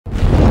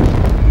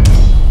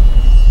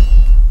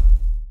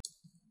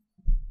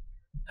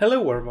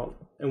Hello everyone,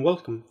 and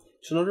welcome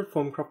to another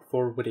Thaumcraft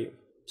 4 video.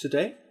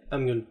 Today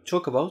I'm going to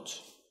talk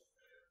about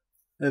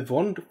the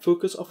one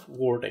focus of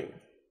warding.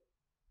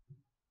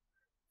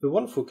 The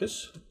one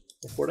focus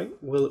of warding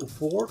will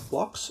ward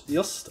blocks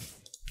just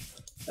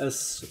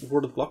as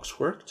warded blocks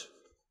worked,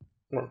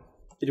 or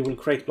it will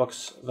create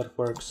blocks that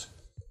works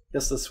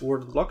just as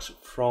warded blocks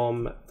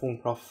from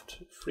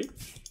Thaumcraft 3.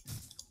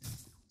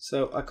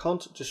 So I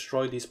can't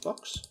destroy these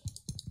blocks,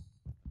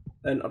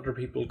 and other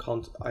people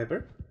can't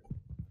either.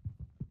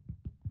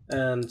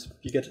 And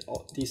you get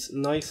these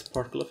nice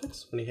particle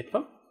effects when you hit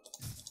them.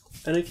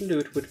 And you can do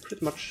it with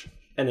pretty much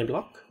any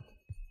block.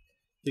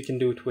 You can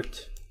do it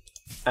with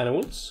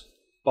animals,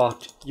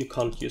 but you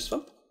can't use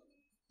them,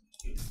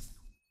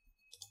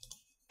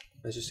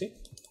 as you see.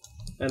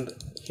 And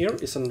here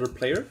is another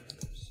player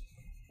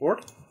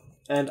ward,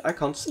 and I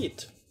can't see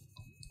it.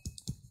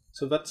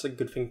 So that's a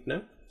good thing to know.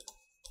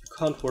 You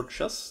can't ward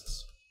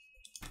chests.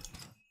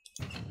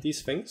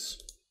 These things.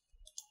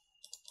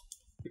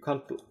 You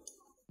can't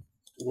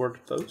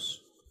ward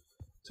those.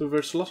 So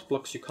there's a lot of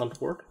blocks you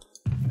can't ward.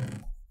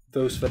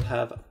 Those that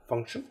have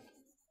function.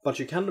 But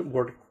you can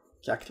ward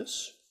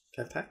cactus,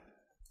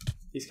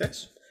 these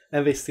guys,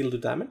 and they still do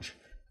damage.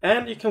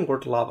 And you can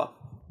ward lava.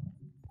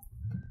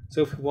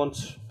 So if you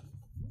want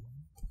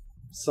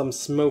some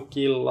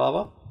smoky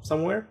lava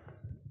somewhere,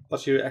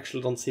 but you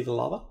actually don't see the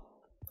lava,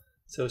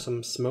 so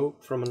some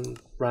smoke from a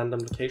random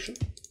location,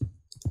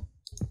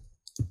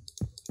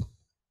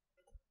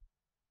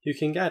 you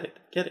can get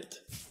it.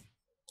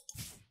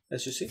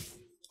 As you see.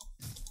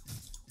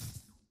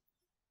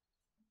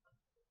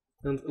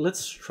 And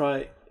let's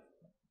try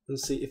and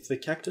see if the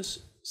cactus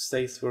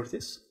stays where it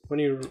is when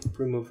you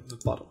remove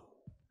the bottom.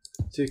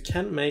 So you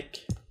can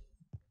make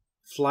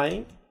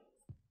flying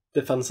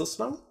defenses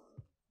now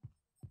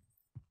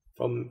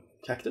from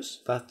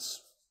cactus that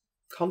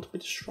can't be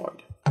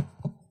destroyed.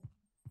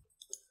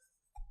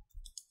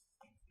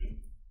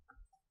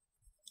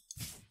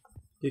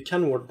 You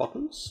can ward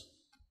buttons,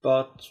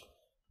 but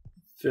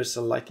there's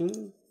a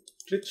lighting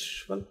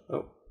glitch one.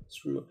 Oh,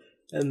 it's removed.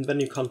 And then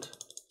you can't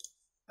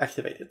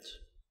activate it.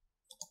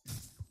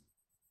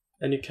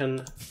 And you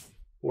can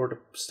ward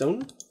a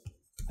stone,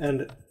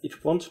 and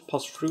it won't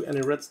pass through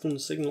any redstone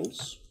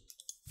signals.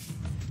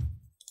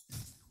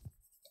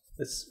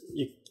 As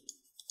you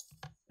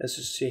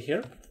see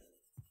here,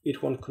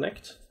 it won't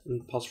connect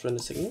and pass through any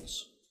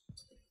signals.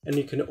 And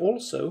you can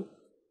also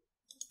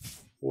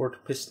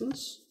ward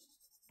pistons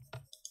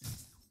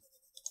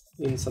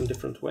in some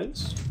different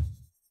ways.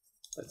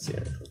 Let's see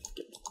if we can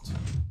get it.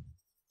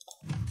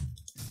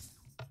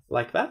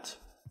 Like that.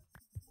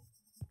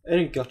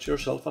 And you got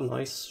yourself a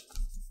nice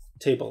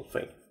table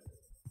thing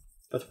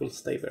that will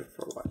stay there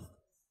for a while.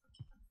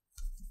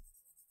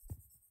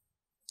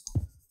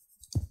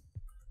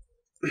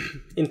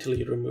 Until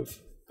you remove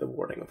the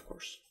warding, of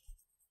course.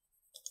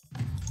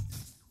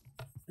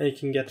 And you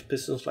can get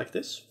pistons like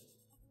this.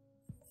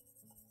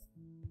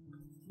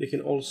 You can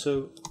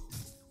also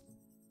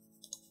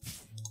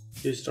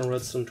use it on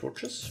redstone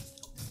torches.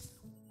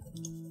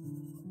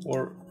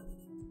 Or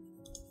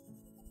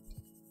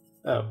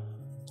oh,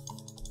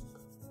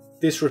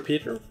 this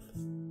repeater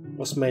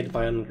was made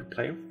by another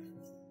player,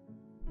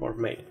 or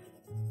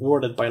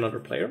warded by another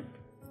player,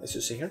 as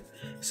you see here.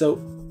 So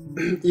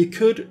you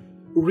could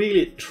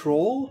really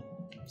troll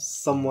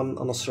someone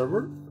on a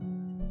server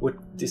with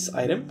this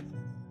item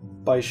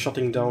by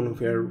shutting down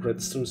their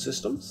redstone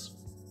systems,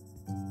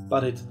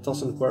 but it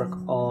doesn't work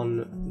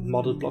on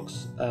modded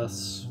blocks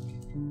as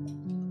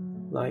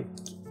like.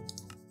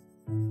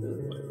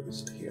 Where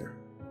is it here?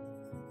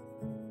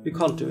 You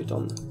can't do it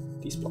on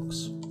these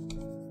blocks.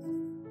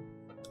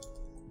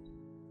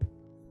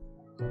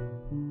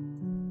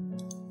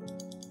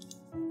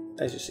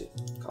 As you see,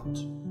 can't.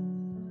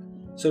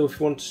 So if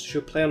you want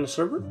to play on a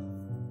server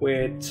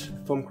with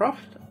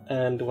Thaumcraft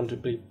and want to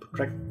be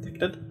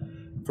protected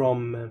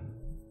from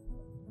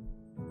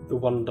the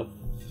wand of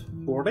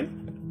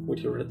warding with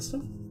your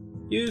redstone,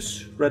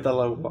 use red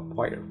alloy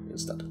wire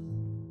instead.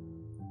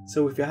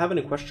 So if you have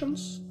any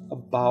questions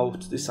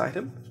about this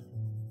item,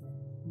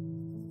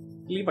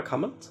 leave a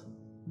comment.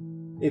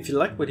 If you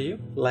like the video,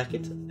 like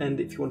it, and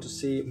if you want to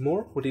see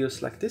more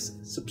videos like this,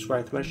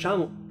 subscribe to my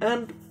channel,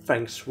 and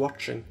thanks for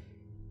watching.